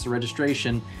 That's the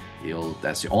registration.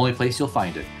 That's the only place you'll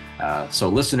find it. So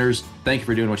listeners, thank you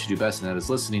for doing what you do best, and that is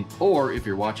listening, or if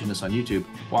you're watching this on YouTube,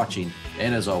 watching,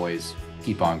 and as always,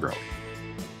 keep on growing.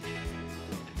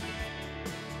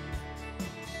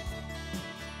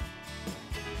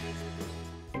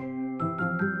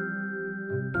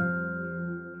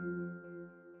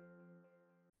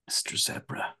 Mr.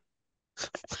 Zebra.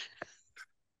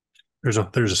 There's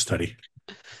a study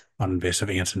on invasive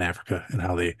ants in Africa and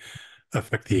how they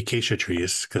affect the acacia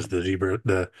trees, because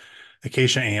the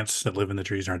acacia ants that live in the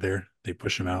trees aren't there. They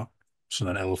push them out, so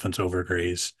then elephants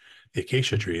overgraze the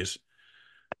acacia trees,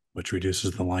 which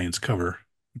reduces the lion's cover,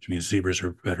 which means zebras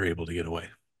are better able to get away.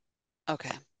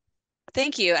 Okay.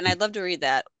 Thank you. And I'd love to read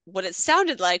that. What it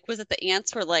sounded like was that the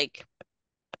ants were like,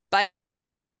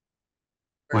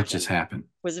 what just happened?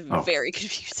 Was very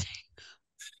confusing.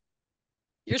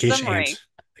 Your summary.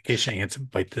 Acacia ants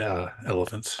bite the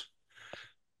elephants.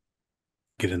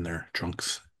 get in their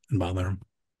trunks and bother them.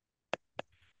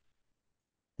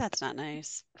 That's not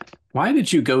nice. Why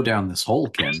did you go down this hole,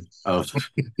 Ken, of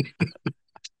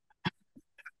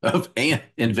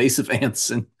invasive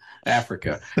ants in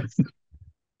Africa?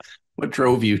 What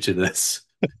drove you to this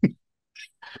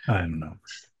I don't know.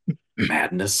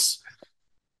 madness?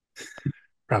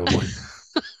 Probably.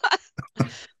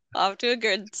 Off to a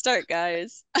good start,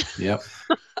 guys. Yep.